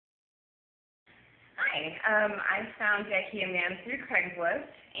I found the Ikea man through Craigslist,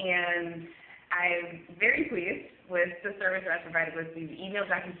 and I'm very pleased with the service that I provided with. We've emailed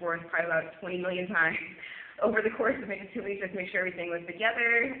back and forth probably about 20 million times over the course of maybe 2 weeks just to make sure everything was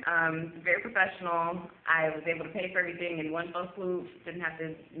together. Very professional. I was able to pay for everything in one fell swoop, didn't have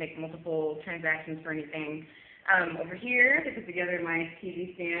to make multiple transactions for anything. Over here, they put together my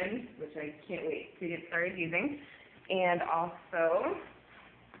TV stand, which I can't wait to get started using, and also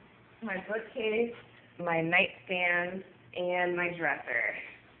my bookcase, my nightstand, and my dresser.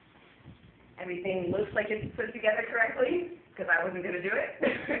 Everything looks like it's put together correctly, because I wasn't going to do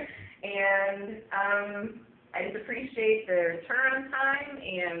it. And I just appreciate their turnaround time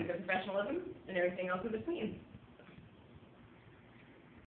and the professionalism and everything else in between.